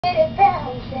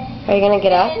Are you gonna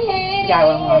get up? Yeah,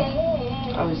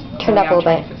 I was turned up a little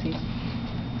bit.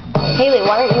 Haley,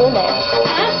 why aren't you in there?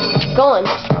 Go on.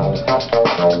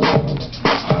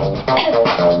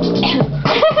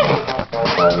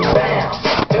 Bounce,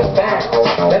 just bounce.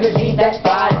 Let me see that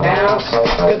body bounce.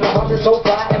 Cause my arms are so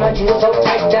fly and my jeans are so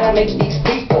tight that I make these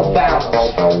people bounce.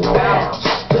 Bounce,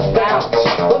 just bounce.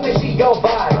 Let me see your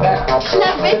body bounce.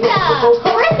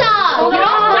 Clarissa! Hold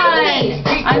on!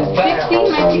 I'm fixing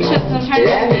my t-shirts and I'm trying to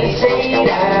Let me see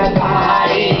that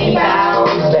body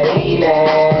bounce, baby.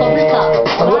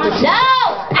 Clarissa. No!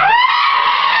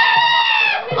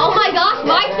 Oh my gosh,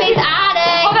 my face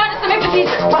added! Hold on, just let me put these...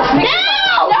 No!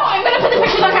 No, I'm gonna put the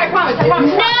pictures on here, I promise.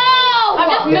 No! I'm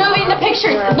just moving the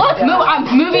pictures. Look, I'm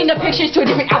moving the pictures to a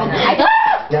different album.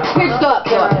 Here, just go up,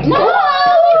 go up. No!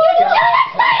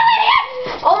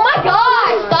 Oh my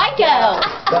gosh, psycho!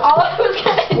 All I was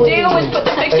gonna do was put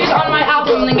the pictures on my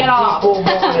album and then get off. People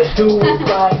wanna do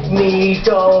like me,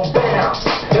 so bounce,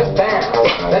 just bounce.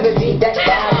 Let me see that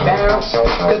body bounce.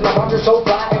 Cause my arms are so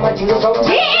fly and my jeans are so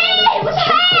tight. Hey! What the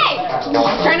heck?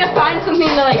 I'm trying to find something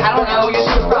to like, I don't know, use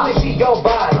the Let me see your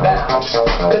body bounce.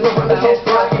 Cause my arms are so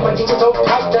fly and my jeans are so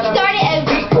tight that I Start it make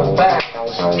over. people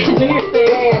bounce. Do your thing.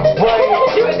 Dance, boy.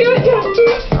 Do it, do it, do it.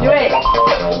 Do it.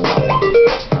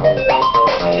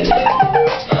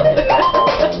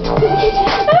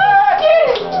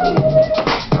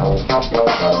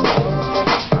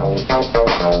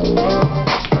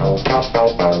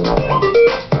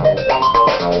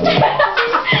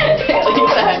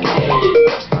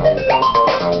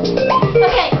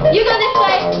 Okay, you go this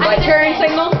way. My turn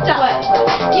signal. What?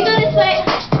 You go this way.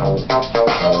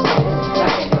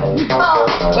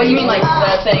 What do you mean, like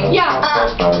the thing? Yeah.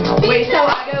 Wait, so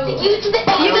I go. You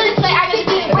go this way. I go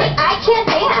this way. Wait, I can't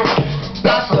dance.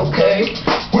 That's okay.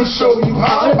 We'll show you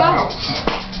how to bounce.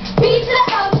 B to the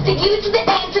O to the U to the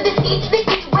A to the C to the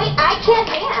E. Wait, I can't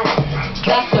dance.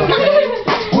 That's okay.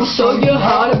 We'll show you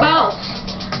how to bounce.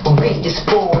 B is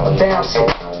for bouncing.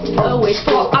 O is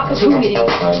for opportunity.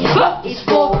 B is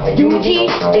for unity.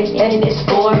 And N is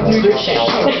for nutrition.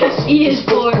 E is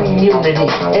for community.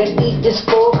 And E is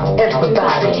for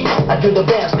everybody. I do the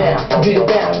bounce now. I do the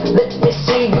bounce. Let me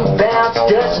see you bounce.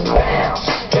 Just bounce.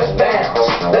 Just bounce.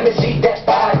 Let me see that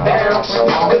body bounce.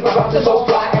 Cause my arms are so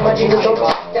fly and my jeans are so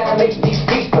tight that I make these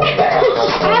people bounce.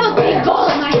 I have a big ball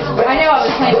in my house. I know I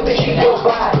was playing Let me see your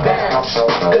body bounce.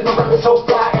 Cause my arms are so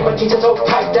fly and my jeans are so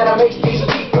tight that I make these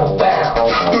people bounce.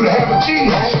 Do the ham and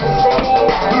cheese.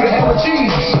 Do the ham and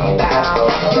cheese.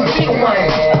 Do the chicken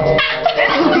wings.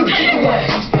 Do the chicken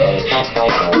wings.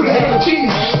 Do the ham and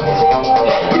cheese.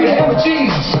 Do the ham and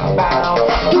cheese.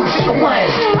 Do the chicken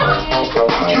wings.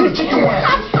 Do the chicken wings.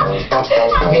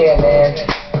 Yeah, man.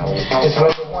 Just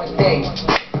remember one thing.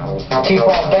 Keep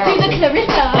on Do bouncing. the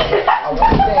Clarissa. I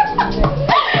want to thank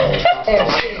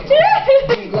MC,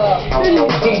 D-Love,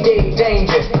 DJ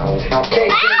Danger,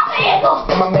 KC,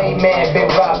 and my main man, Big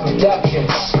Rock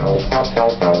Productions.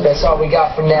 That's all we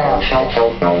got for now.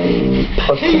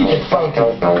 But keep it funky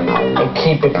and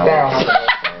keep it bouncing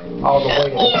all the way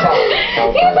to the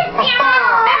top.